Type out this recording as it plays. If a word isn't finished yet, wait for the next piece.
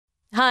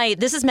Hi,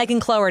 this is Megan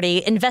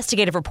Cloherty,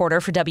 investigative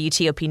reporter for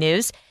WTOP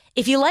News.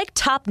 If you like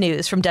top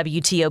news from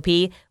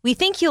WTOP, we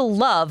think you'll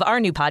love our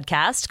new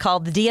podcast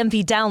called The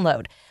DMV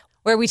Download,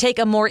 where we take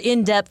a more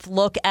in-depth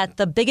look at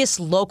the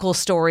biggest local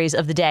stories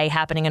of the day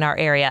happening in our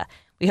area.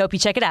 We hope you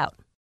check it out.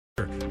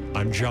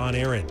 I'm John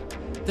Aaron.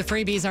 The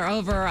freebies are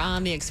over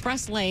on the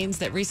express lanes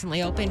that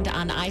recently opened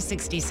on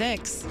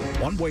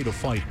I-66. One way to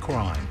fight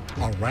crime,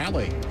 a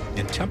rally.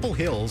 In Temple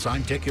Hills,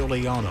 I'm Dick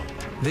Iuliano.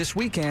 This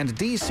weekend,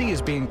 D.C.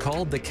 is being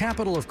called the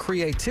capital of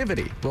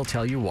creativity. We'll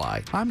tell you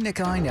why. I'm Nick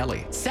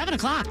Einelli. 7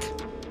 o'clock.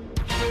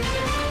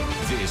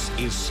 This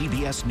is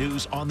CBS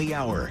News on the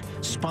Hour,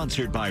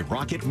 sponsored by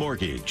Rocket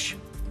Mortgage.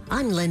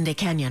 I'm Linda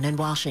Kenyon in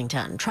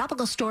Washington.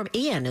 Tropical storm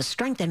Ian is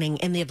strengthening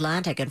in the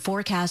Atlantic, and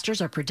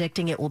forecasters are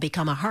predicting it will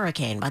become a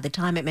hurricane by the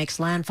time it makes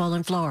landfall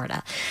in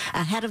Florida.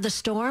 Ahead of the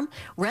storm,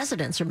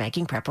 residents are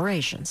making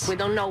preparations. We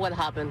don't know what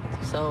happened,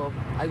 so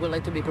I would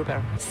like to be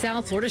prepared.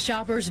 South Florida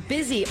shoppers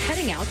busy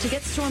heading out to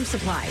get storm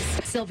supplies.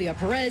 Sylvia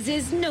Perez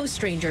is no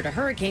stranger to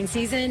hurricane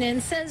season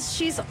and says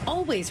she's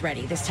always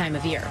ready this time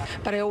of year.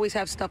 But I always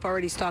have stuff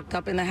already stocked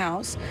up in the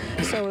house,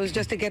 so it was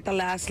just to get the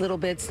last little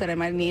bits that I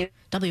might need.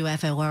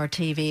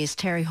 WFOR-TV's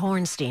Terry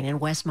Hornstein in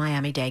West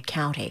Miami-Dade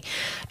County.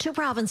 Two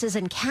provinces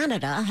in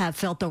Canada have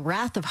felt the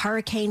wrath of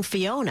Hurricane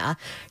Fiona.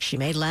 She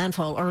made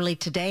landfall early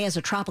today as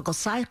a tropical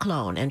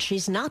cyclone, and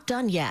she's not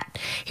done yet.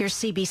 Here's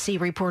CBC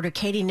reporter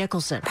Katie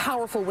Nicholson.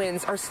 Powerful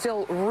winds are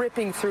still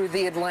ripping through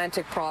the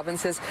Atlantic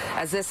provinces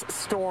as this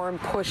storm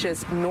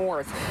pushes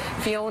north.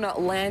 Fiona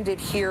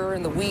landed here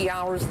in the wee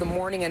hours of the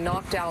morning and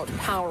knocked out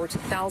power to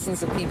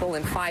thousands of people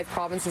in 5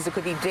 provinces. It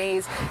could be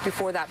days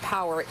before that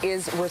power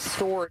is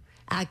restored.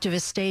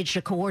 Activists staged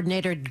a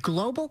coordinated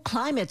global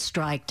climate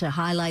strike to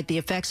highlight the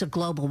effects of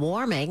global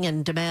warming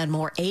and demand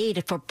more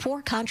aid for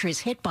poor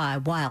countries hit by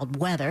wild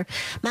weather.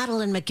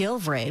 Madeline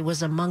McGilvray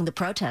was among the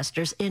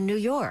protesters in New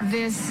York.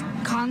 This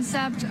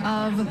concept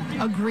of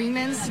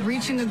agreements,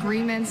 reaching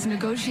agreements,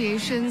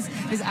 negotiations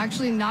is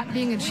actually not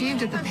being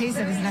achieved at the pace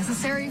that is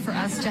necessary for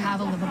us to have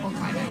a livable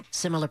climate.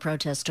 Similar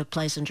protests took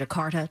place in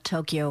Jakarta,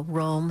 Tokyo,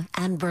 Rome,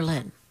 and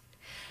Berlin.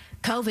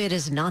 COVID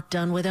is not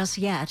done with us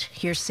yet.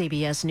 Here's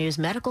CBS News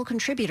medical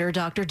contributor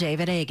Dr.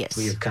 David Agus.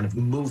 We have kind of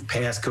moved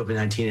past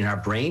COVID-19 in our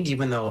brains,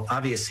 even though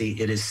obviously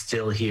it is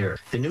still here.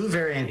 The new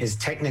variant is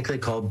technically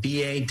called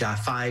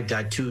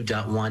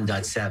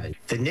BA.5.2.1.7.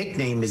 The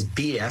nickname is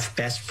BF,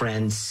 Best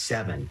Friend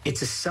 7.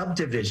 It's a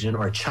subdivision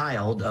or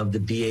child of the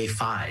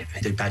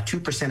BA.5. About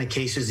 2% of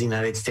cases in the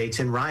United States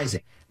and rising.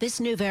 This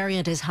new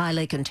variant is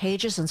highly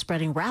contagious and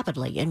spreading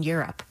rapidly in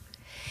Europe.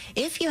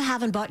 If you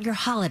haven't bought your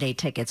holiday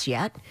tickets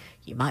yet,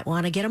 you might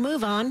want to get a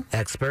move on.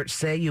 Experts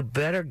say you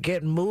better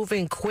get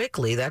moving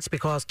quickly. That's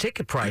because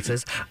ticket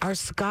prices are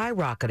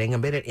skyrocketing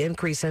amid an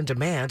increase in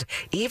demand,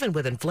 even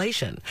with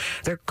inflation.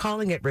 They're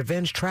calling it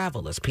revenge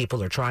travel as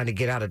people are trying to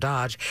get out of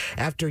Dodge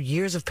after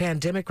years of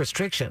pandemic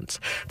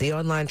restrictions. The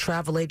online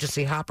travel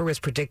agency Hopper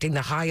is predicting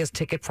the highest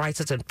ticket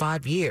prices in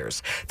 5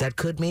 years. That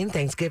could mean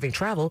Thanksgiving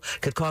travel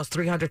could cost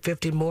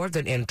 $350 more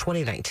than in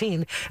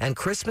 2019, and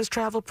Christmas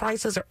travel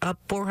prices are up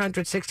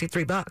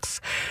 $463.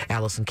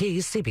 Allison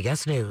Keyes,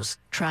 CBS News.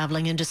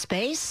 Traveling into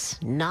space?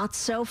 Not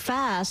so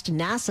fast.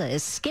 NASA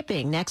is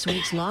skipping next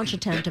week's launch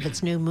attempt of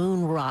its new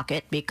moon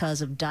rocket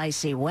because of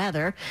dicey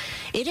weather.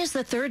 It is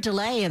the third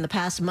delay in the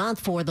past month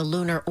for the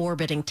lunar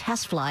orbiting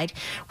test flight,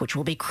 which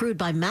will be crewed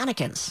by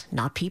mannequins,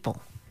 not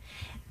people.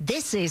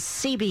 This is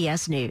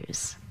CBS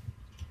News.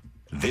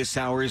 This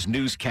hour's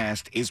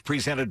newscast is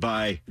presented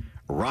by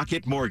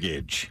Rocket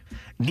Mortgage.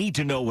 Need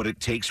to know what it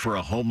takes for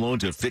a home loan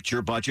to fit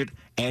your budget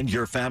and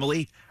your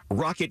family?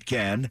 Rocket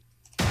can.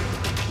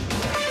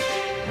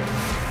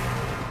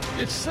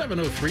 It's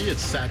 7:03.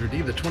 It's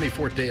Saturday, the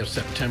 24th day of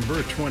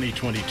September,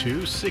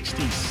 2022.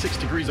 66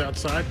 degrees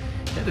outside.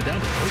 Headed down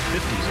to low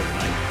 50s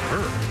overnight.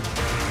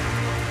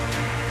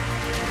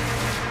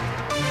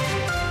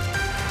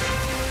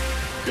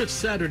 Good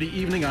Saturday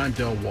evening. I'm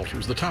Del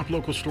Walters. The top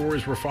local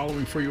stories we're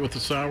following for you at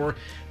this hour.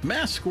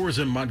 Mass scores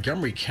in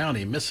Montgomery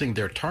County missing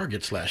their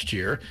targets last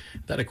year.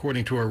 That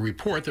according to a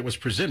report that was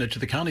presented to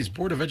the county's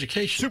Board of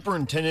Education.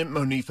 Superintendent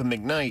Monifa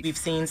McKnight. We've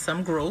seen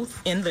some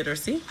growth in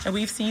literacy, and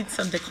we've seen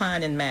some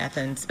decline in math,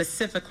 and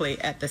specifically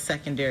at the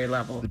secondary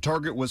level. The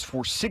target was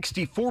for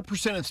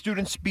 64% of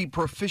students to be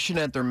proficient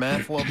at their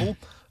math level.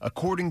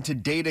 According to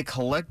data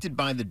collected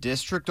by the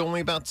district,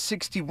 only about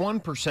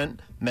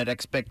 61% met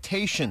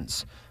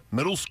expectations.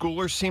 Middle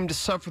schoolers seem to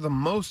suffer the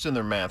most in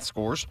their math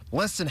scores.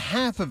 Less than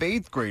half of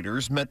 8th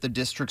graders met the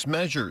district's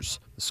measures.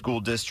 The school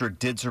district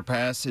did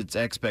surpass its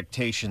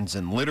expectations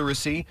in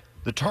literacy.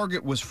 The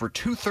target was for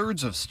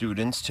 2/3 of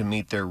students to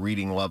meet their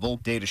reading level.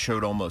 Data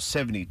showed almost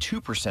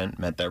 72%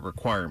 met that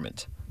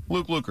requirement.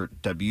 Luke Lukert,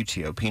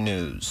 WTOP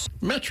News.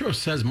 Metro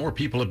says more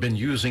people have been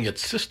using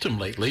its system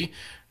lately,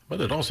 but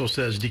it also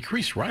says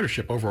decreased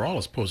ridership overall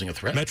is posing a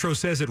threat. Metro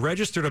says it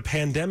registered a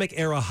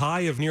pandemic-era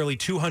high of nearly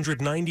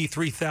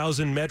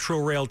 293,000 Metro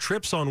Rail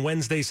trips on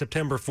Wednesday,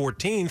 September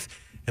 14th,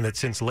 and that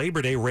since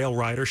Labor Day, rail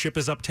ridership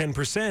is up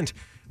 10%.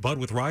 But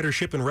with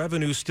ridership and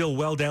revenue still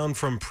well down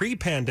from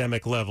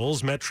pre-pandemic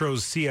levels,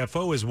 Metro's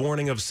CFO is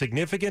warning of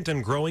significant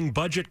and growing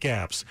budget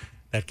gaps.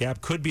 That gap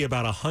could be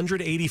about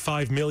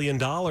 $185 million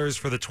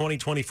for the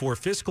 2024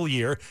 fiscal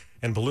year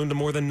and balloon to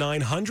more than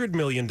 $900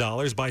 million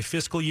by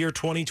fiscal year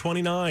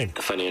 2029.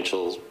 The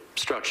financial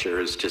structure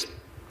is just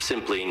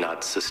simply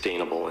not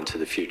sustainable into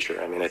the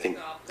future. I mean, I think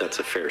that's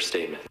a fair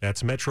statement.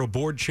 That's Metro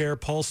Board Chair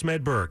Paul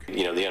Smedberg.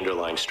 You know, the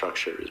underlying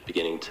structure is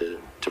beginning to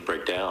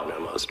break down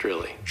almost,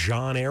 really.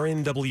 John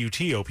Aaron,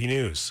 WTOP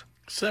News.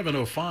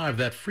 7:05,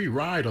 that free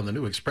ride on the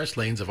new express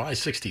lanes of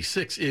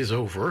I-66 is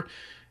over.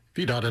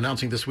 VDOT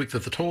announcing this week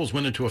that the tolls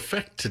went into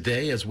effect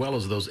today, as well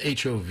as those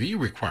HOV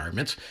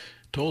requirements.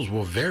 Tolls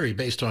will vary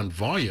based on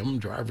volume.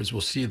 Drivers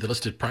will see the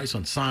listed price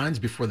on signs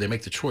before they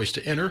make the choice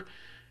to enter.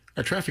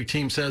 Our traffic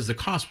team says the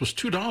cost was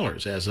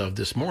 $2 as of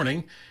this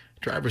morning.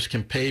 Drivers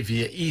can pay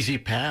via Easy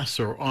Pass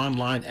or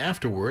online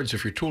afterwards.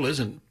 If your toll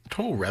isn't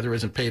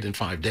paid in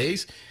 5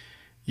 days,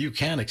 you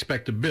can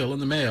expect a bill in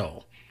the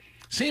mail.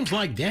 Seems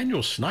like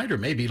Daniel Snyder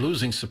may be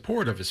losing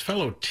support of his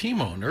fellow team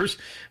owners.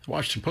 The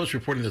Washington Post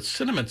reporting that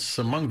sentiments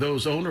among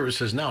those owners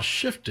has now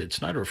shifted.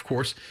 Snyder, of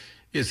course,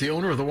 is the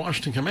owner of the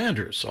Washington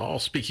Commanders, all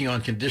speaking on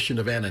condition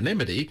of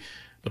anonymity.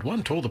 But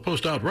one told the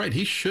Post outright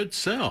he should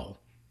sell.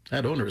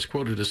 That owner is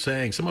quoted as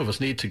saying, "Some of us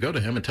need to go to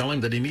him and tell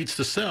him that he needs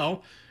to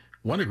sell."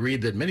 One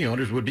agreed that many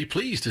owners would be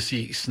pleased to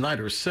see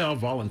Snyder sell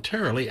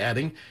voluntarily,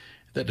 adding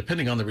that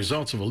depending on the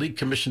results of a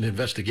league-commissioned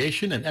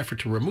investigation, an effort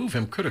to remove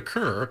him could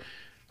occur.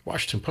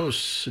 Washington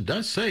Post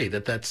does say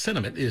that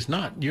sentiment is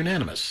not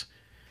unanimous.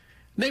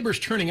 Neighbors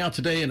turning out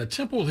today in a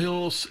Temple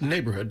Hills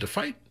neighborhood to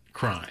fight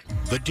crime.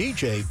 The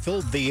DJ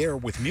filled the air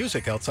with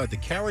music outside the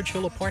Carriage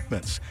Hill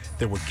Apartments.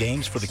 There were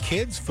games for the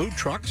kids, food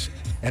trucks,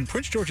 and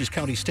Prince George's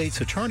County State's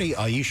Attorney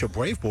Aisha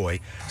Braveboy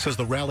says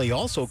the rally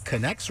also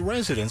connects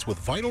residents with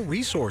vital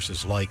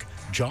resources like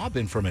job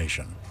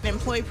information.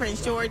 Employee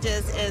Prince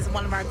George's is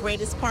one of our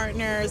greatest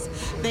partners.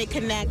 They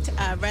connect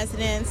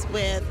residents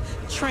with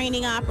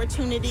training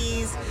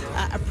opportunities,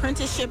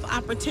 apprenticeship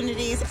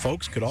opportunities.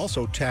 Folks could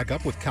also tag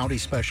up with county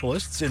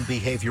specialists in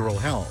behavioral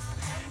health.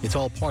 It's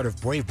all part of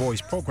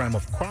Braveboy's program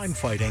of crime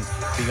fighting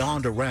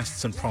beyond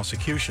arrests and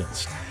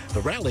prosecutions.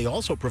 The rally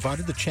also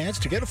provided the chance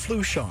to get a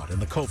flu shot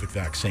and the COVID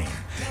vaccine.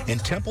 In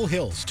Temple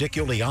Hills, Dick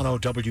Iuliano,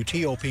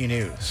 WTOP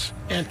News.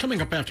 And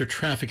coming up after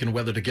traffic and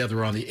weather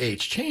together on the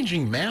H,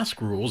 changing mask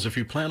rules if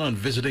you plan on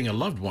visiting a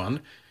loved one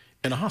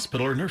in a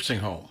hospital or nursing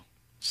home.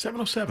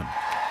 7:07.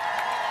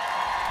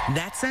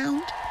 That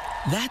sound?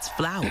 That's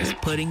flowers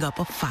putting up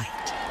a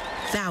fight.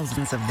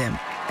 Thousands of them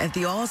at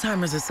the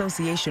Alzheimer's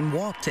Association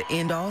Walk to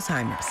End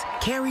Alzheimer's,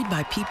 carried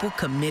by people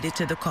committed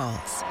to the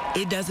cause.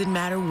 It doesn't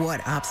matter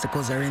what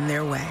obstacles are in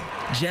their way.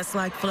 Just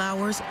like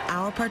flowers,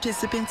 our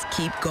participants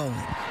keep going,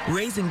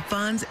 raising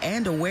funds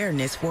and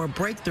awareness for a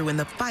breakthrough in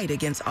the fight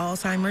against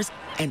Alzheimer's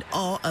and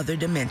all other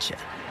dementia.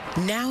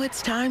 Now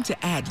it's time to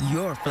add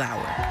your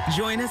flower.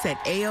 Join us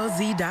at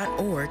alz.org/walk.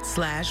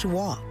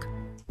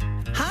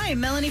 Hi,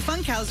 Melanie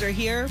Funkhauser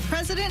here,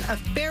 president of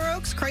Fair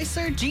Oaks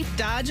Chrysler, Jeep,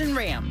 Dodge, and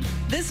Ram.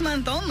 This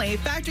month only,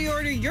 factory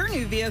order your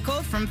new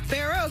vehicle from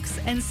Fair Oaks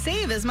and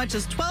save as much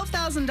as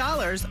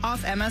 $12,000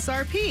 off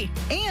MSRP.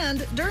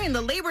 And during the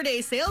Labor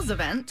Day sales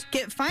event,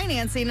 get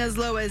financing as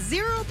low as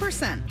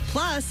 0%,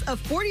 plus a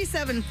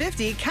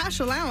 $4,750 cash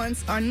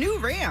allowance on new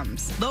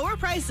Rams. Lower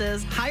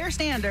prices, higher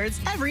standards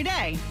every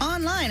day.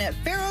 Online at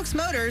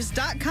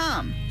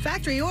fairoaksmotors.com.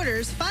 Factory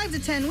orders 5 to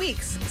 10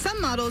 weeks.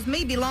 Some models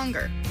may be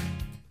longer.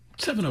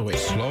 7:08.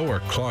 Slow or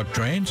clogged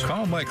drains?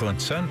 Call Michael &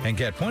 Son and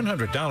get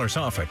 $100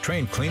 off at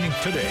drain cleaning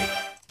today.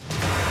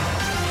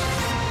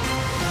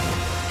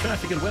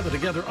 Traffic and weather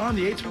together on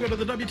the 8th. We go to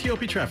the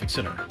WTOP Traffic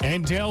Center.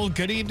 And Del,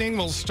 good evening.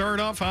 We'll start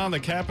off on the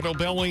Capitol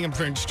Beltway in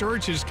Prince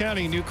George's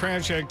County. New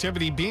crash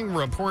activity being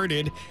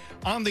reported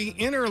on the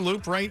inner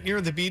loop right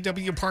near the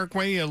BW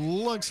Parkway. It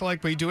looks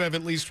like we do have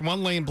at least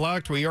one lane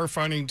blocked. We are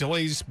finding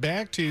delays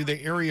back to the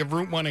area of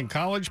Route 1 in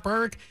College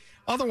Park.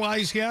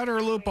 Otherwise, the outer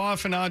loop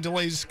off and on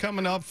delays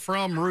coming up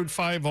from Route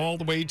 5 all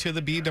the way to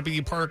the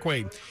BW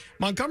Parkway.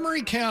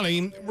 Montgomery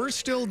County, we're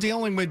still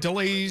dealing with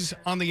delays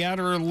on the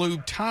outer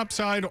loop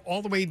topside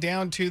all the way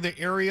down to the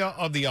area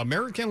of the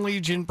American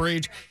Legion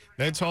Bridge.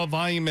 That's all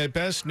volume at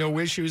best. No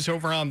issues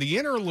over on the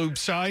inner loop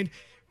side.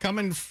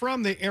 Coming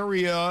from the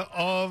area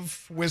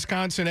of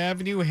Wisconsin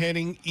Avenue,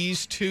 heading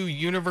east to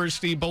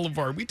University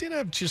Boulevard. We did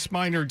have just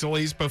minor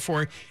delays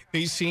before.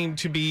 They seem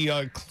to be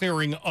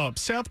clearing up.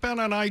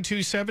 Southbound on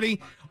I-270,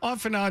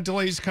 off and on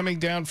delays coming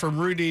down from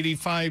Route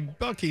 85,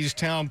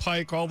 Buckystown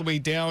Pike, all the way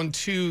down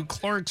to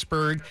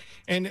Clarksburg.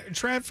 And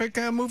traffic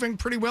moving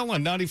pretty well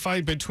on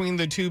 95 between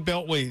the two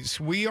beltways.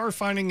 We are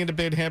finding it a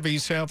bit heavy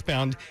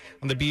southbound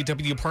on the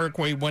BW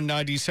Parkway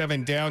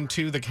 197 down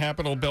to the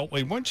Capitol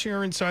Beltway. Once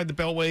you're inside the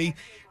beltway,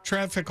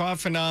 traffic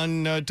off and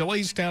on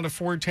delays down to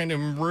 410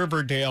 in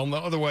Riverdale.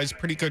 Otherwise,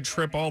 pretty good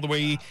trip all the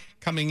way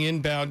coming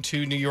inbound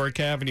to New York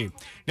Avenue.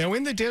 Now,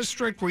 in the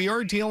district, we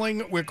are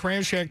dealing with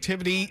crash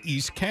activity.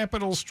 East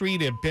Capitol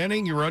Street at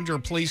Benning. You're under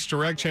police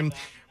direction.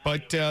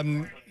 But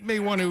you may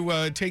want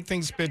to take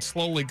things a bit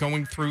slowly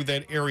going through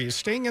that area.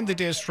 Staying in the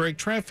district,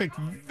 traffic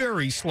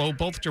very slow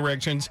both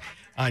directions.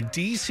 On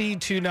DC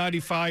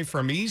 295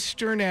 from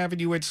Eastern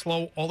Avenue, it's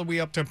slow all the way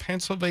up to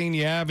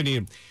Pennsylvania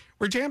Avenue.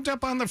 We're jammed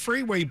up on the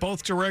freeway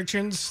both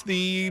directions.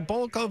 The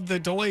bulk of the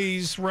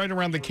delays right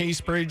around the Case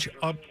Bridge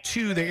up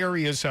to the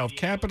area South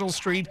Capitol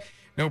Street.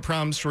 No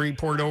problems to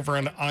report over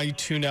on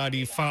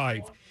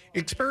I-295.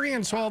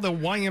 Experience all the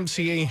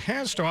YMCA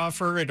has to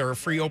offer at our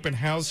free open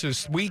house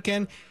this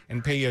weekend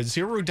and pay a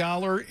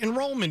 $0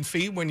 enrollment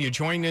fee when you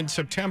join in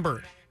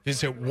September.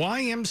 Visit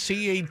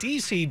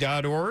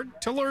ymcadc.org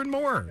to learn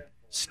more.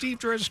 Steve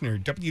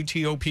Dresner,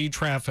 WTOP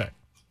Traffic.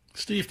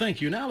 Steve, thank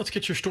you. Now let's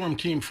get your Storm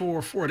Team 4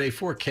 4-day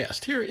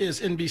forecast. Here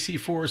is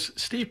NBC4's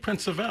Steve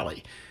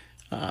Prince-Valley.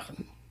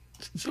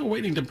 Still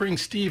waiting to bring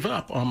Steve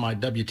up on my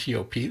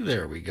WTOP.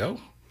 There we go.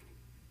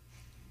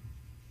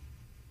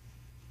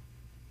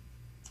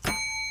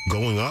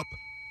 Going up?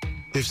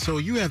 If so,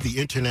 you have the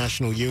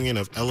International Union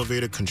of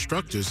Elevator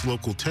Constructors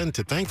Local 10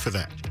 to thank for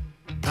that.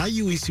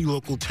 IUEC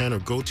Local 10 are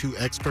go-to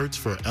experts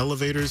for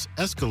elevators,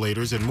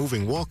 escalators, and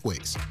moving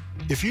walkways.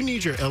 If you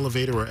need your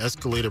elevator or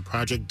escalator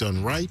project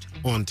done right,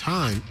 on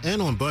time,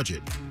 and on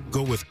budget,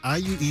 go with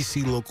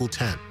IUEC Local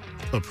 10,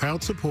 a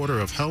proud supporter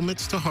of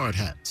helmets to hard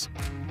hats.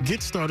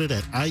 Get started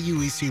at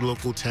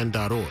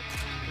IUECLocal10.org.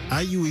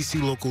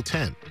 IUEC Local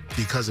 10,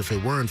 because if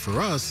it weren't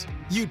for us,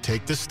 you'd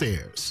take the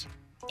stairs.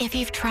 If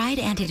you've tried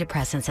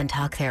antidepressants and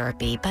talk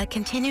therapy but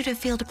continue to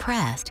feel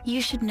depressed, you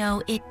should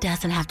know it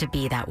doesn't have to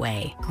be that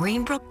way.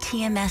 Greenbrook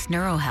TMS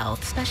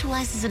NeuroHealth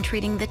specializes in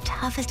treating the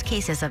toughest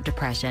cases of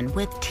depression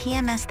with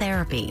TMS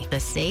therapy, the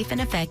safe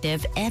and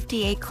effective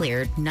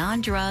FDA-cleared,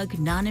 non-drug,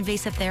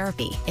 non-invasive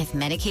therapy. If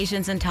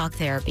medications and talk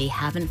therapy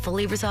haven't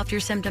fully resolved your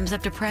symptoms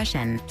of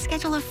depression,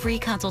 schedule a free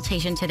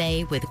consultation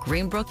today with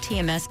Greenbrook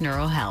TMS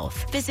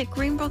NeuroHealth. Visit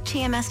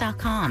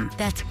greenbrooktms.com.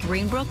 That's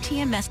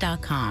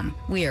greenbrooktms.com.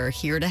 We are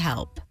here to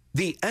help.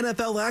 The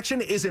NFL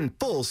action is in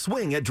full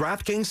swing at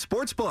DraftKings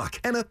Sportsbook,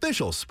 an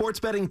official sports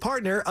betting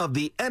partner of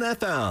the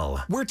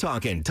NFL. We're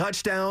talking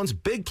touchdowns,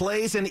 big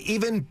plays, and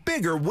even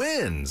bigger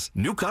wins.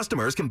 New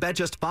customers can bet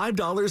just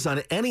 $5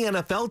 on any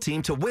NFL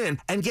team to win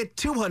and get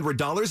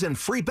 $200 in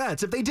free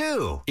bets if they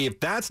do.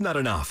 If that's not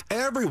enough,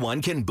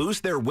 everyone can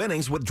boost their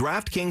winnings with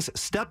DraftKings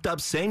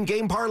stepped-up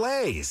same-game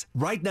parlays.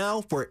 Right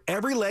now, for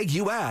every leg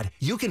you add,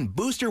 you can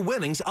boost your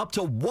winnings up to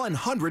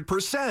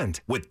 100%.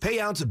 With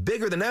payouts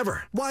bigger than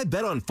ever, why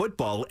bet on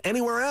football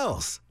anywhere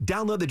else?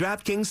 Download the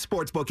DraftKings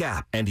Sportsbook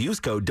app and use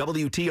code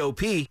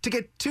WTOP to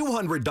get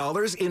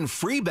 $200 in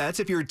free bets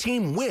if your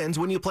team wins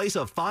when you place a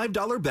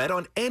 $5 bet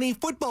on any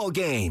football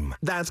game.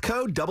 That's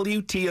code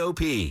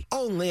WTOP.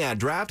 Only at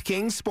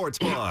DraftKings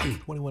Sportsbook.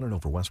 21 and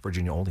over, West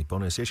Virginia only.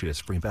 Bonus issued as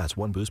free bets.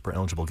 One boost per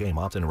eligible game.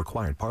 Opt-in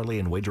required. Parlay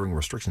and wagering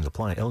restrictions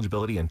apply.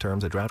 Eligibility and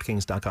terms at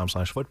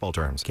DraftKings.com/football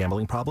terms.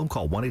 Gambling problem?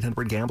 Call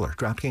 1-800-GAMBLER.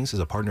 DraftKings is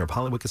a partner of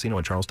Hollywood Casino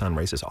and Charlestown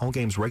Races. All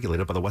games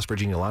regulated by the West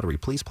Virginia Lottery.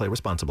 Please play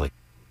responsibly.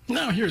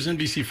 Now here's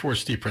NBC4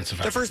 Steve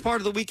Prince-Valley. The first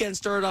part of the weekend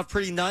started off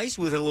pretty nice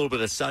with a little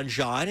bit of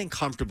sunshine and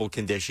comfortable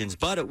conditions,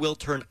 but it will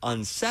turn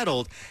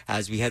unsettled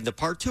as we head into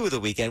part 2 of the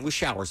weekend with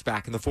showers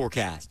back in the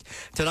forecast.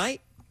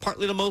 Tonight,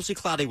 partly to mostly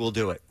cloudy will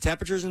do it.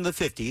 Temperatures in the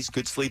 50s,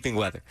 good sleeping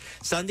weather.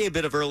 Sunday, a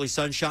bit of early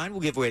sunshine will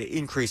give way to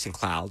increasing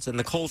clouds, and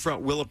the cold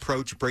front will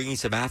approach, bringing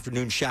some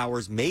afternoon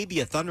showers, maybe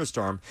a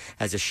thunderstorm,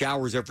 as the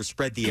showers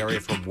overspread the area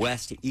from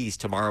west to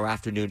east tomorrow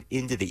afternoon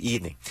into the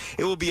evening.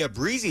 It will be a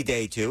breezy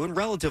day, too, and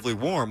relatively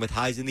warm with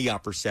highs in the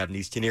upper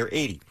 70s to near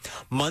 80.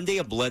 Monday,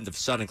 a blend of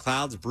sun and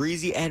clouds,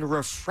 breezy and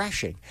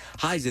refreshing,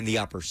 highs in the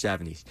upper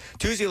 70s.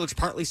 Tuesday looks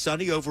partly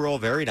sunny, overall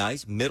very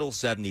nice, middle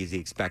 70s the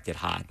expected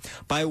high.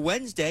 By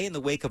Wednesday, in the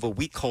wake of a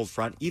weak cold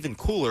front, even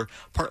cooler,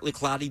 partly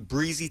cloudy,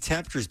 breezy,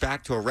 temperatures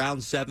back to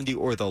around 70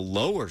 or the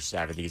lower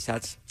 70s.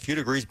 That's a few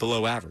degrees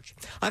below average.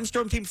 I'm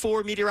Storm Team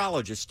 4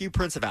 meteorologist Steve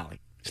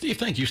Prince-Valley. Steve,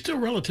 thank you. Still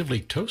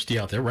relatively toasty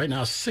out there. Right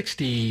now,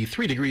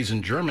 63 degrees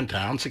in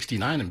Germantown,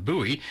 69 in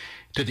Bowie.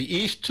 To the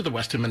east, to the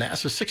west of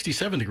Manassas,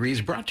 67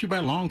 degrees, brought to you by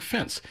Long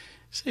Fence.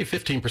 Save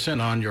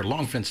 15% on your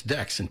Long Fence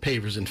decks and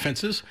pavers and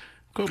fences.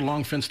 Go to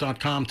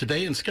longfence.com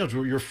today and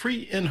schedule your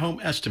free in-home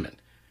estimate.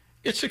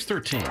 It's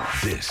 6:13.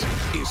 This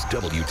is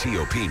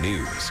WTOP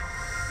News.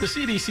 The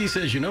CDC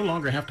says you no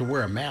longer have to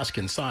wear a mask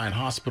inside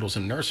hospitals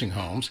and nursing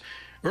homes.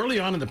 Early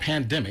on in the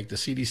pandemic, the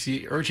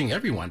CDC urging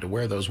everyone to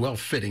wear those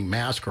well-fitting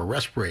masks or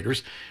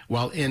respirators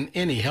while in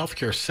any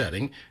healthcare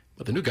setting.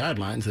 But the new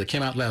guidelines that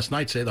came out last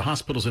night say the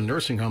hospitals and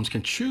nursing homes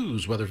can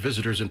choose whether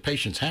visitors and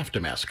patients have to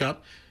mask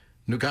up.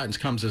 New guidance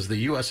comes as the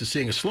U.S. is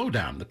seeing a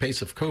slowdown in the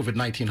pace of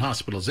COVID-19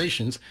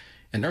 hospitalizations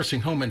and nursing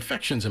home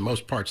infections in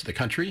most parts of the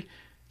country.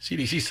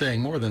 CDC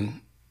saying fewer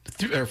than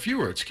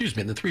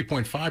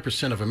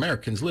 3.5% of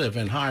Americans live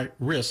in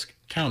high-risk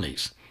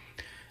counties.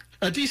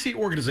 A D.C.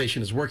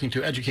 organization is working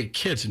to educate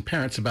kids and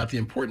parents about the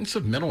importance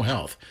of mental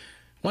health.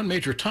 One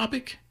major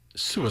topic,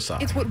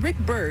 suicide. It's what Rick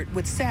Burt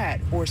with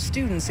SAD, or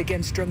Students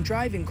Against Drunk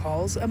Driving,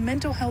 calls a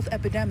mental health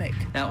epidemic.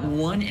 Now,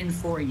 1 in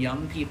 4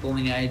 young people in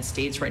the United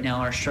States right now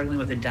are struggling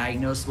with a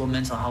diagnosable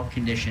mental health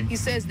condition. He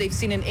says they've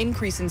seen an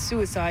increase in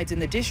suicides in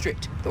the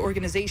district. The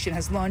organization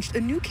has launched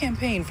a new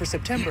campaign for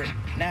September,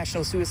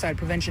 National Suicide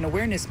Prevention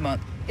Awareness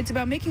Month. It's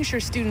about making sure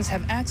students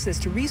have access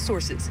to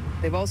resources.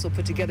 They've also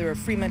put together a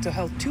free mental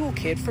health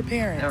toolkit for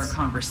parents. There are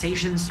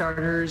conversation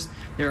starters.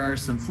 There are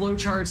some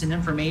flowcharts and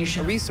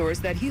information. A resource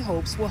that he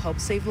hopes will help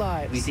save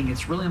lives. We think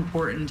it's really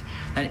important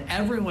that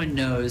everyone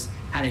knows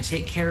how to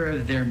take care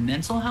of their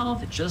mental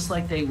health just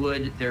like they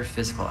would their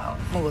physical health.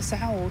 Melissa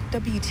Howell,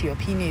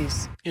 WTOP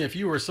News. If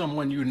you or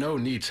someone you know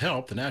needs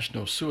help, the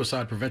National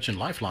Suicide Prevention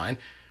Lifeline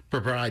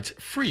provides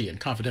free and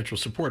confidential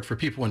support for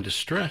people in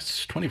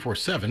distress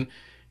 24/7.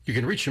 You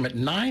can reach them at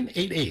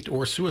 988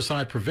 or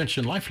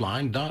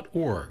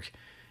suicidepreventionlifeline.org.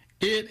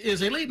 It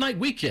is a late-night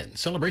weekend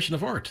celebration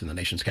of art in the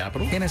nation's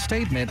capital. In a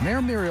statement,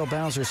 Mayor Muriel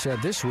Bowser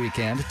said this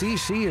weekend,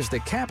 D.C. is the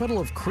capital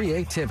of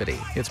creativity.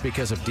 It's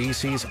because of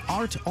D.C.'s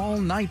Art All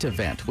Night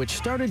event, which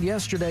started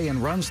yesterday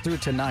and runs through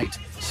tonight.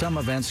 Some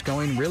events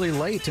going really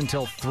late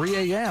until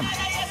 3 a.m.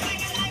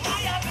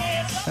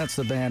 That's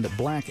the band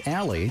Black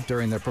Alley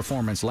during their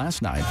performance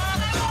last night.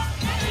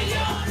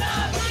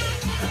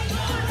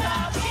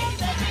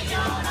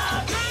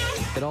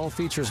 It all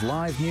features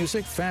live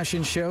music,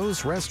 fashion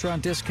shows,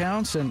 restaurant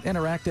discounts, and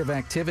interactive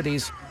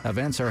activities.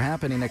 Events are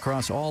happening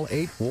across all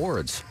 8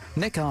 wards.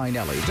 Nick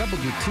Einelli,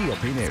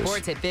 WTOP News.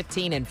 Sports at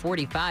 15 and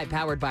 45,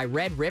 powered by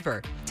Red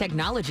River.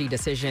 Technology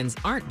decisions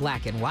aren't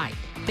black and white.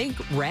 Think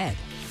red.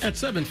 At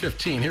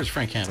 7:15, here's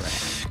Frank Hanrahan.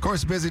 Of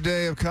course, a busy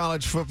day of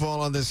college football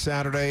on this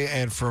Saturday,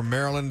 and for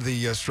Maryland,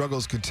 the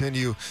struggles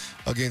continue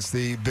against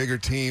the bigger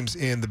teams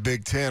in the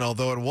Big Ten,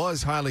 although it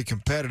was highly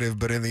competitive,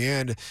 but in the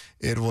end,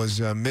 it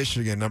was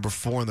Michigan, number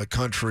 4 in the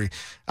country,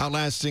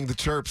 outlasting the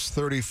Terps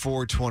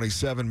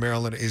 34-27.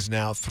 Maryland is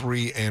now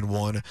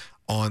 3-1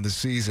 on the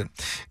season.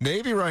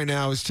 Navy right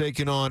now is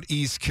taking on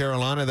East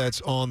Carolina.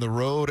 That's on the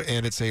road,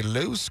 and it's a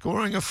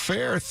low-scoring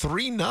affair.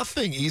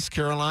 3-0 East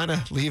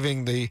Carolina,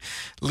 leading the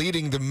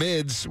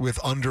mids with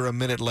under a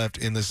minute left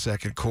in the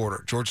second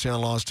quarter.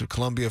 Georgetown lost to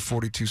Columbia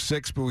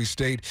 42-6. Bowie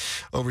State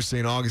over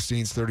St.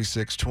 Augustine's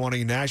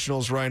 36-20.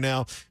 Nationals right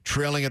now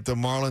trailing at the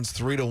Marlins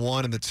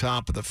 3-1 in the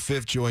top of the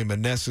 5th. Joey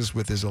Meneses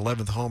with his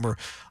 11th homer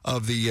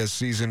of the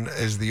season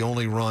is the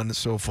only run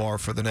so far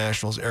for the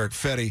Nationals. Eric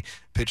Fetty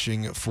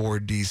pitching for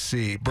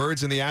D.C.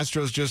 Birds and the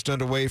Astros just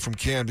underway from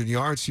Camden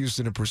Yards.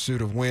 Houston in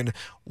pursuit of win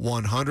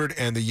 100.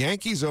 And the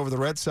Yankees over the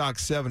Red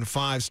Sox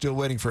 7-5. Still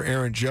waiting for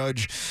Aaron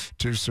Judge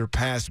to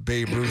surpass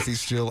Babe Ruth.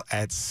 He's still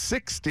at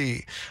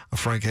 60.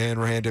 Frank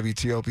Hanrahan,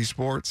 WTOP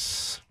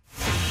Sports.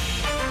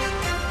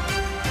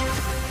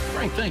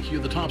 Frank, thank you.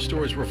 The top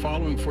stories we're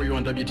following for you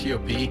on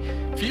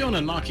WTOP.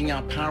 Fiona knocking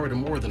out power to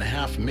more than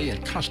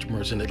 500,000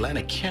 customers in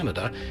Atlantic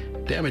Canada,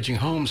 damaging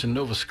homes in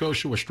Nova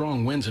Scotia with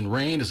strong winds and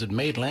rain as it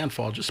made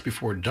landfall just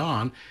before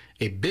dawn,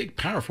 a big,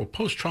 powerful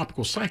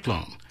post-tropical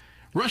cyclone.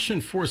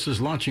 Russian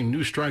forces launching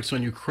new strikes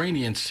on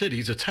Ukrainian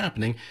cities. It's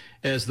happening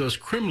as those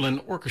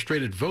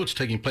Kremlin-orchestrated votes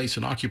taking place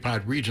in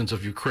occupied regions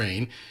of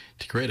Ukraine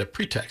to create a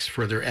pretext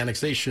for their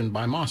annexation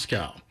by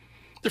Moscow.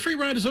 The free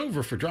ride is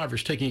over for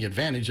drivers taking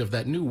advantage of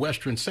that new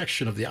western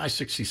section of the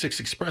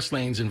I-66 express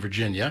lanes in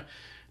Virginia.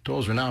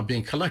 Tolls are now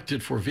being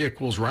collected for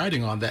vehicles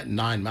riding on that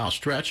 9-mile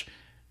stretch.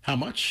 How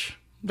much?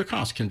 The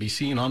cost can be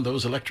seen on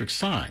those electric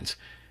signs.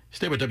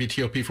 Stay with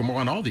WTOP for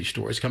more on all these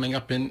stories coming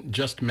up in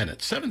just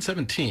minutes.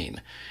 7:17.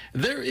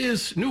 There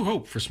is new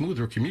hope for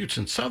smoother commutes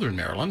in southern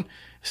Maryland.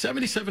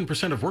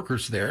 77% of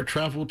workers there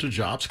travel to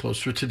jobs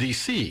closer to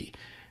D.C.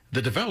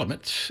 The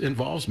development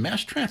involves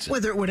mass transit.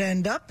 Whether it would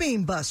end up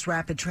being bus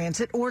rapid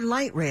transit or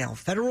light rail,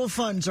 federal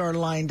funds are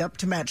lined up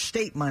to match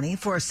state money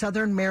for a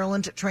Southern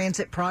Maryland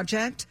transit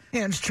project.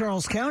 And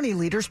Charles County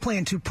leaders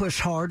plan to push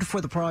hard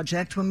for the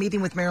project when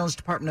meeting with Maryland's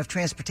Department of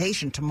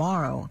Transportation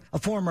tomorrow. A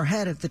former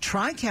head of the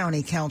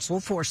Tri-County Council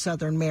for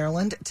Southern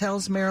Maryland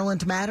tells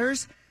Maryland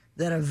Matters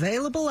that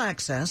available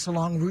access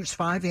along Routes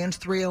 5 and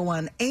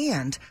 301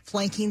 and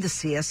flanking the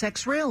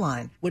CSX rail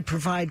line would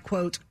provide,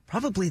 quote,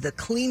 probably the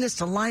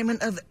cleanest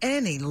alignment of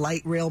any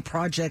light rail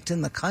project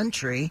in the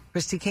country.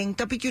 Christy King,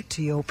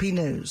 WTOP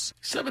News.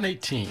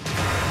 7:18.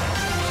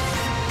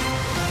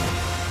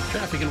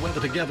 Traffic and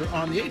weather together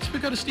on the 8th. We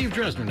go to Steve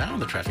Dresner now in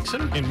the traffic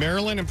center. In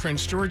Maryland and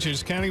Prince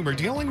George's County, we're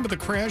dealing with a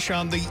crash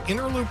on the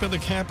inner loop of the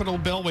Capitol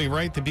Beltway,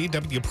 right? The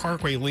BW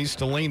Parkway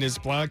Lisa lane is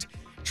blocked.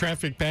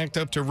 Traffic backed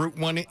up to Route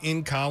 1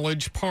 in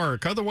College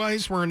Park.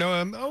 Otherwise, we're in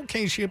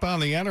okay shape on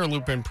the outer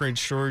loop in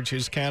Prince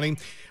George's County.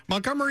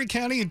 Montgomery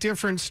County, a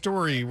different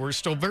story. We're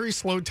still very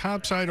slow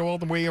topside all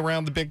the way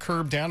around the big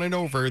curve down and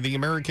over the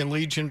American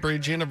Legion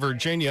Bridge into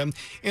Virginia.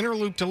 Inner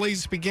loop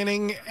delays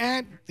beginning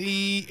at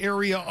the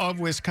area of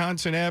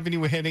Wisconsin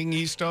Avenue, heading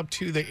east up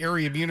to the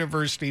area of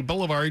University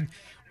Boulevard.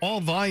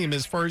 All volume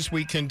as far as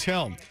we can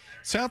tell.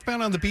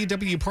 Southbound on the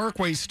BW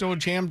Parkway still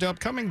jammed up,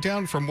 coming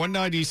down from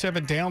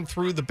 197 down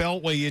through the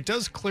Beltway. It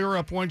does clear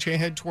up once you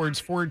head towards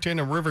 410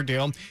 and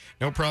Riverdale.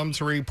 No problems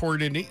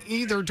reported in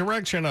either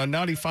direction on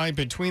 95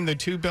 between the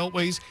two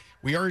beltways.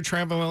 We are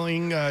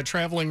traveling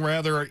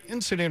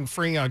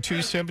incident-free on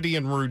 270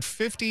 and Route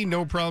 50.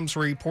 No problems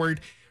report.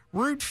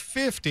 Route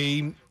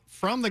 50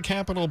 from the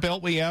Capitol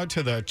Beltway out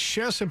to the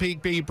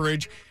Chesapeake Bay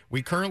Bridge.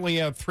 We currently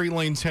have 3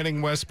 lanes heading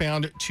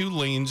westbound, 2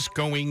 lanes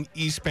going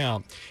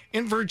eastbound.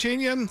 In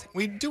Virginia,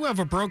 we do have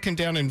a broken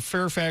down in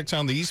Fairfax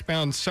on the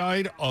eastbound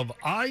side of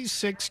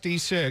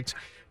I-66,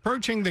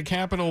 approaching the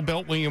Capitol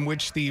Beltway, in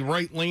which the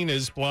right lane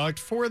is blocked.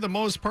 For the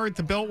most part,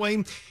 the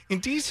Beltway in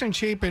decent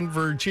shape in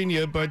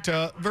Virginia, but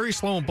very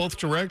slow in both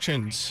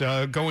directions,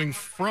 going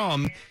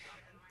from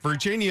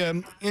Virginia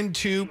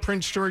into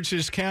Prince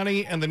George's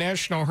County and the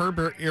National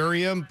Harbor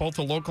area. Both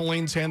the local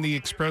lanes and the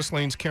express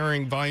lanes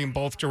carrying volume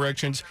both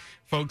directions.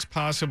 Folks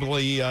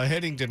possibly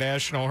heading to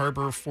National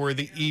Harbor for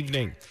the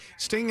evening.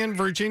 Staying in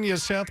Virginia,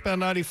 southbound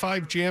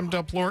 95 jammed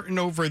up Lorton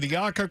over the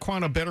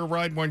Occoquan. A better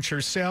ride once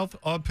you're south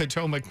of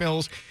Potomac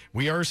Mills.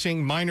 We are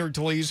seeing minor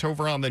delays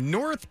over on the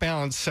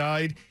northbound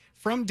side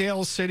from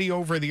Dale City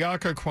over the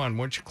Occoquan.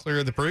 Once you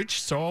clear the bridge,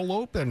 it's all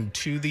open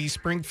to the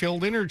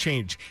Springfield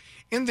interchange.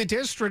 In the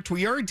district,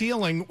 we are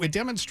dealing with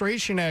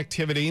demonstration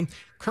activity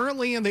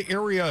currently in the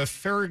area of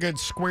Farragut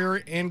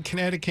Square and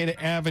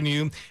Connecticut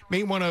Avenue.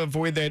 May want to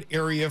avoid that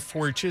area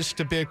for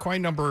just a bit. Quite a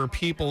number of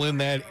people in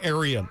that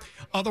area.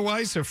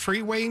 Otherwise, the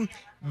freeway,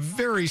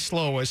 very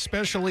slow,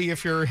 especially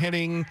if you're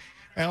heading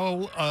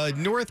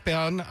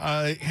northbound,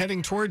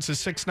 heading towards the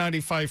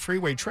 695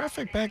 freeway.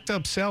 Traffic backed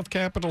up South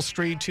Capitol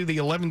Street to the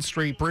 11th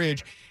Street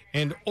Bridge.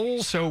 And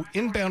also,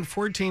 inbound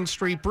 14th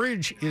Street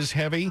Bridge is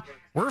heavy.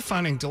 We're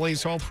finding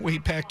delays all the way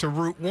back to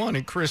Route 1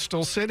 in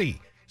Crystal City.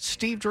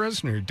 Steve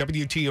Dresner,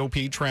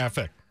 WTOP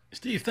Traffic.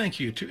 Steve, thank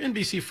you. To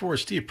NBC4,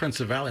 Steve, Prince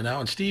of Valley now.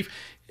 And Steve,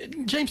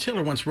 James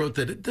Taylor once wrote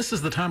that this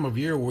is the time of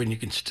year when you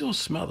can still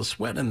smell the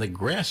sweat and the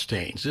grass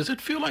stains. Does it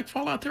feel like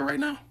fall out there right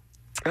now?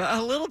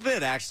 A little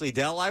bit, actually,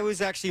 Del. I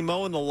was actually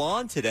mowing the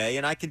lawn today,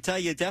 and I can tell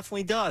you it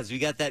definitely does. We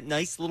got that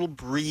nice little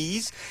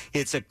breeze.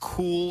 It's a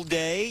cool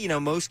day. You know,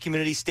 most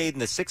communities stayed in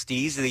the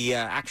 60s. The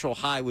actual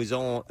high was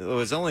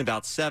only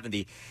about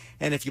 70.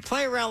 And if you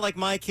play around like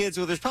my kids,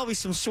 well, there's probably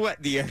some sweat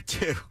in the air,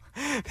 too.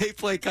 They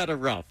play kind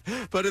of rough.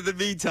 But in the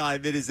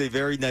meantime, it is a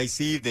very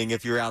nice evening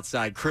if you're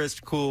outside.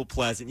 Crisp, cool,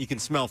 pleasant. You can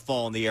smell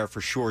fall in the air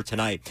for sure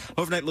tonight.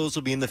 Overnight lows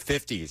will be in the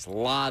 50s. A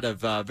lot of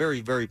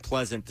very, very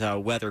pleasant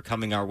weather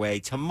coming our way.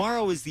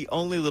 Tomorrow is the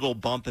only little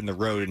bump in the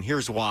road, and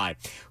here's why.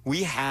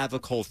 We have a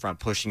cold front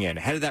pushing in.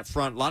 Ahead of that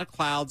front, a lot of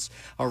clouds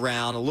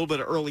around, a little bit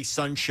of early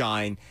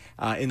sunshine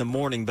in the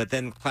morning, but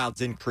then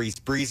clouds increase.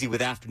 Breezy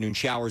with afternoon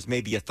showers,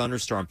 maybe a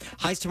thunderstorm.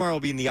 Highs tomorrow will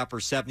be in the upper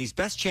 70s.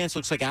 Best chance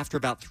looks like after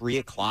about 3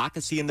 o'clock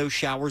of seeing those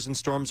showers and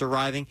storms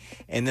arriving,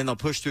 and then they'll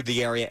push through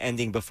the area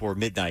ending before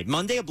midnight.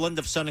 Monday, a blend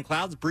of sun and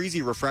clouds,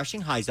 breezy, refreshing,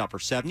 highs upper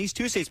 70s.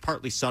 Tuesday's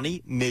partly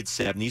sunny, mid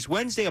 70s.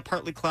 Wednesday, a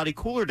partly cloudy,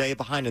 cooler day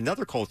behind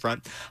another cold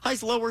front,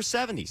 highs lower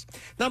 70s.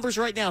 Numbers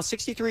right now,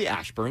 63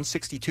 Ashburn,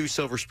 62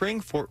 Silver Spring,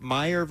 Fort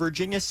Myer,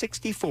 Virginia,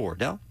 64.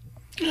 Del?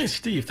 Hey,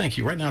 Steve, thank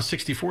you. Right now,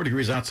 64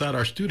 degrees outside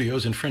our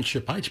studios in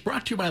Friendship Heights,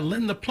 brought to you by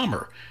Len the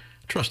Plumber.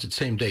 Trusted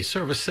same-day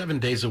service 7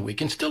 days a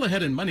week. And still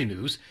ahead in money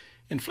news,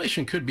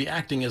 inflation could be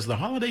acting as the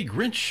holiday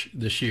Grinch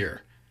this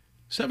year.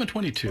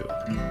 722.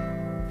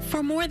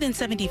 For more than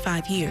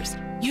 75 years,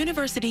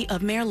 University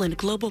of Maryland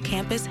Global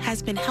Campus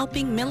has been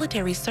helping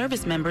military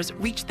service members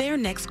reach their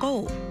next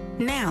goal.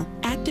 Now,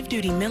 active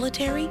duty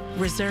military,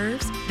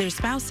 reserves, their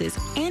spouses,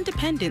 and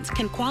dependents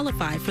can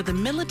qualify for the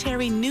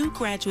Military New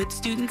Graduate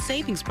Student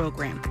Savings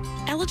Program.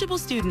 Eligible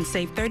students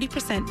save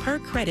 30% per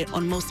credit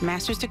on most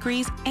master's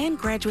degrees and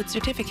graduate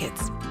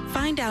certificates.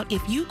 Find out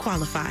if you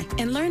qualify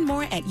and learn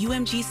more at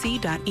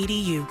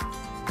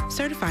umgc.edu.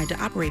 Certified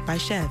to operate by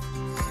Chev.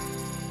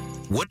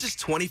 What does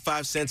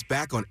 25 cents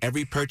back on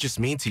every purchase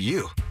mean to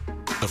you?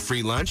 A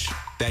free lunch?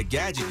 That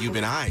gadget you've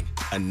been eyeing?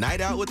 A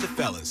night out with the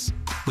fellas?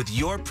 With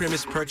your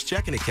Primis Perks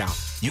checking account,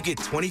 you get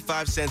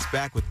 25 cents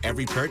back with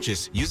every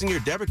purchase using your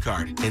debit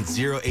card and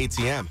zero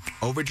ATM,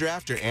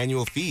 overdraft, or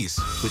annual fees.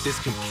 With this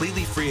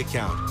completely free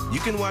account,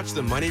 you can watch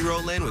the money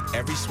roll in with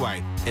every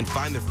swipe and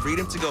find the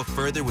freedom to go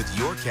further with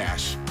your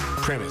cash.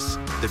 Primis,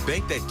 the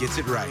bank that gets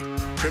it right.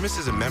 Primis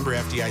is a member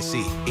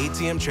FDIC.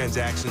 ATM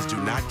transactions do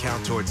not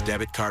count towards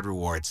debit card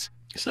rewards.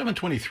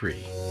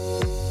 723.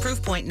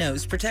 Proofpoint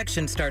knows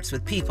protection starts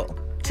with people.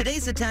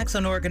 Today's attacks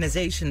on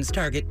organizations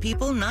target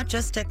people, not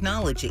just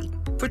technology.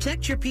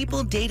 Protect your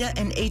people, data,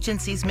 and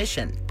agency's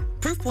mission.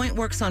 Proofpoint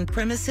works on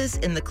premises,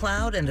 in the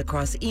cloud, and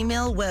across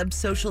email, web,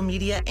 social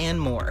media, and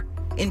more.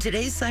 In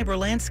today's cyber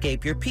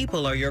landscape, your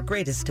people are your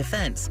greatest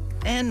defense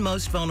and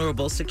most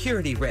vulnerable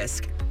security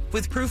risk.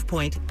 With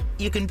Proofpoint,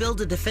 you can build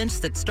a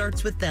defense that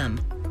starts with them.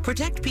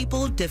 Protect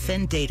people,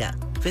 defend data.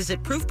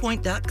 Visit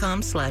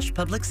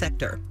proofpoint.com/public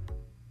sector.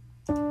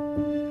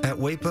 At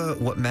WAEPA,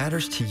 what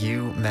matters to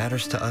you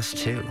matters to us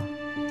too.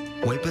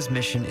 WAEPA's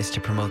mission is to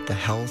promote the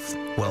health,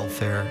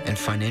 welfare, and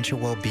financial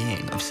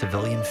well-being of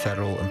civilian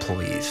federal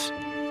employees.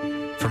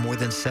 For more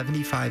than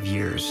 75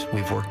 years,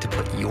 we've worked to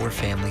put your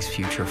family's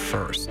future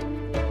first.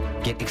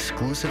 Get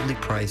exclusively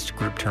priced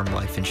group term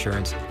life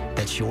insurance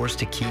that's yours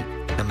to keep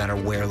no matter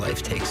where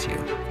life takes you.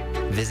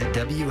 Visit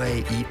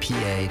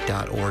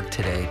WAEPA.org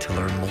today to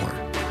learn more.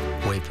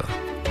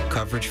 WAEPA.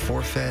 Coverage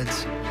for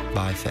feds,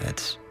 by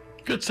feds.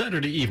 Good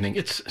Saturday evening.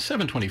 It's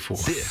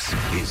 7:24. This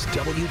is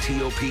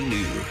WTOP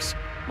News.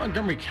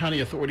 Montgomery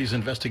County authorities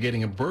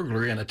investigating a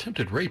burglary and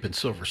attempted rape in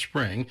Silver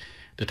Spring.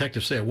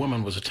 Detectives say a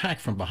woman was attacked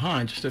from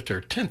behind just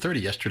after 10:30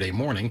 yesterday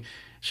morning.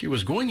 She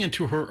was going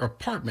into her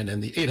apartment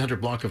in the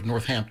 800 block of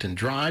Northampton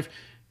Drive.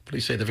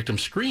 Police say the victim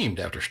screamed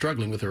after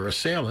struggling with her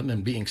assailant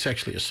and being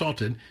sexually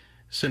assaulted,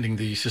 sending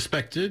the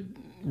suspected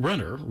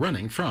runner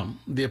running from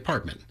the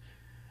apartment.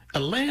 A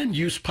land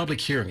use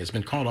public hearing has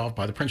been called off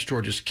by the Prince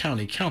George's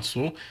County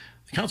Council.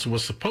 The council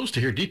was supposed to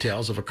hear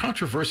details of a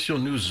controversial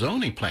new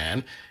zoning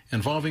plan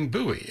involving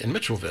Bowie in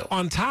Mitchellville.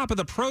 On top of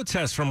the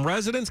protests from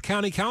residents,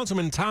 County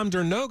Councilman Tom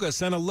Dernoga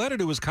sent a letter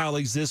to his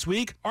colleagues this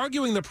week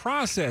arguing the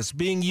process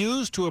being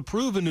used to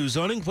approve a new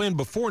zoning plan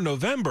before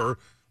November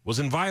was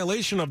in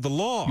violation of the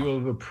law. You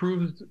have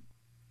approved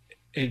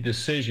a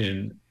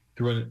decision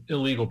through an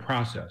illegal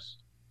process.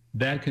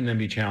 That can then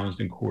be challenged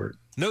in court.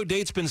 No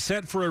date's been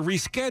set for a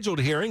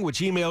rescheduled hearing, which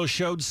emails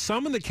showed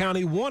some in the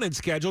county wanted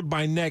scheduled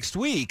by next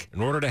week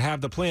in order to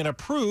have the plan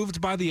approved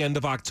by the end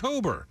of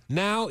October.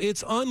 Now,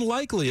 it's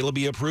unlikely it'll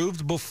be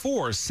approved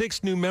before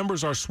 6 new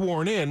members are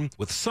sworn in,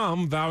 with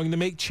some vowing to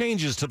make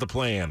changes to the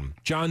plan.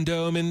 John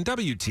Dome in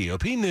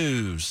WTOP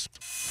News.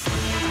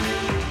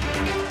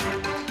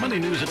 Money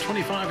News at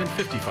 25 and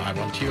 55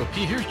 on TOP.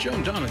 Here's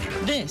Joan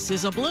Doninger. This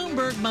is a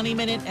Bloomberg Money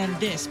Minute, and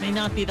this may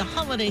not be the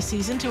holiday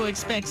season to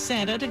expect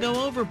Santa to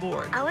go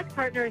overboard.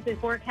 AlixPartners is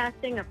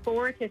forecasting a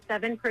 4 to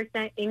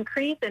 7%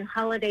 increase in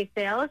holiday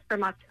sales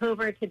from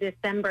October to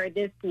December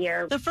this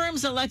year. The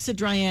firm's Alexa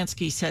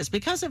Dryansky says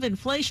because of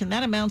inflation,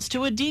 that amounts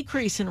to a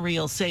decrease in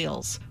real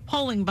sales.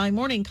 Polling by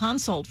Morning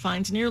Consult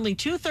finds nearly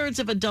 2/3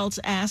 of adults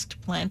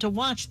asked plan to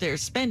watch their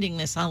spending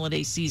this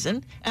holiday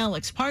season.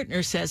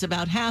 AlixPartners says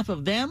about half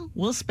of them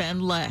will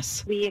spend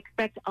less. We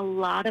expect a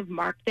lot of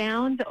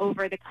markdowns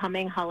over the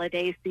coming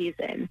holiday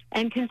season,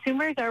 and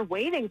consumers are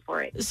waiting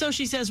for it. So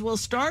she says we'll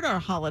start our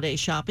holiday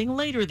shopping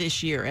later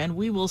this year, and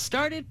we will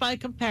start it by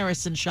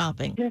comparison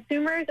shopping.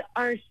 Consumers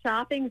are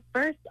shopping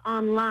first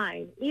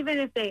online, even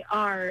if they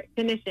are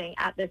finishing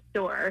at the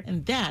store.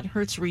 And that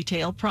hurts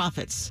retail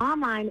profits.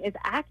 Online is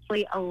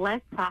actually a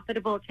less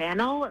profitable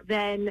channel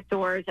than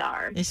stores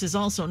are. This is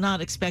also not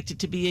expected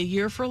to be a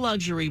year for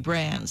luxury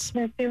brands.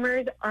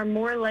 Consumers are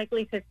more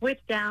likely to switch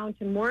down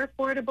to more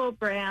affordable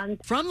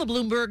brands. From the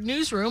Bloomberg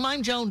Newsroom,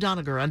 I'm Joan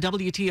Doninger on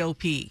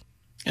WTOP.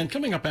 And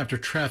coming up after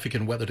traffic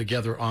and weather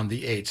together on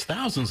the 8th,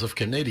 thousands of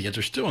Canadians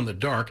are still in the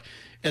dark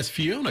as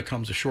Fiona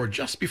comes ashore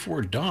just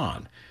before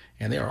dawn,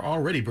 and they are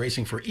already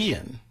bracing for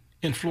Ian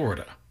in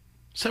Florida.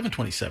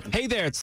 7:27. Hey there, it's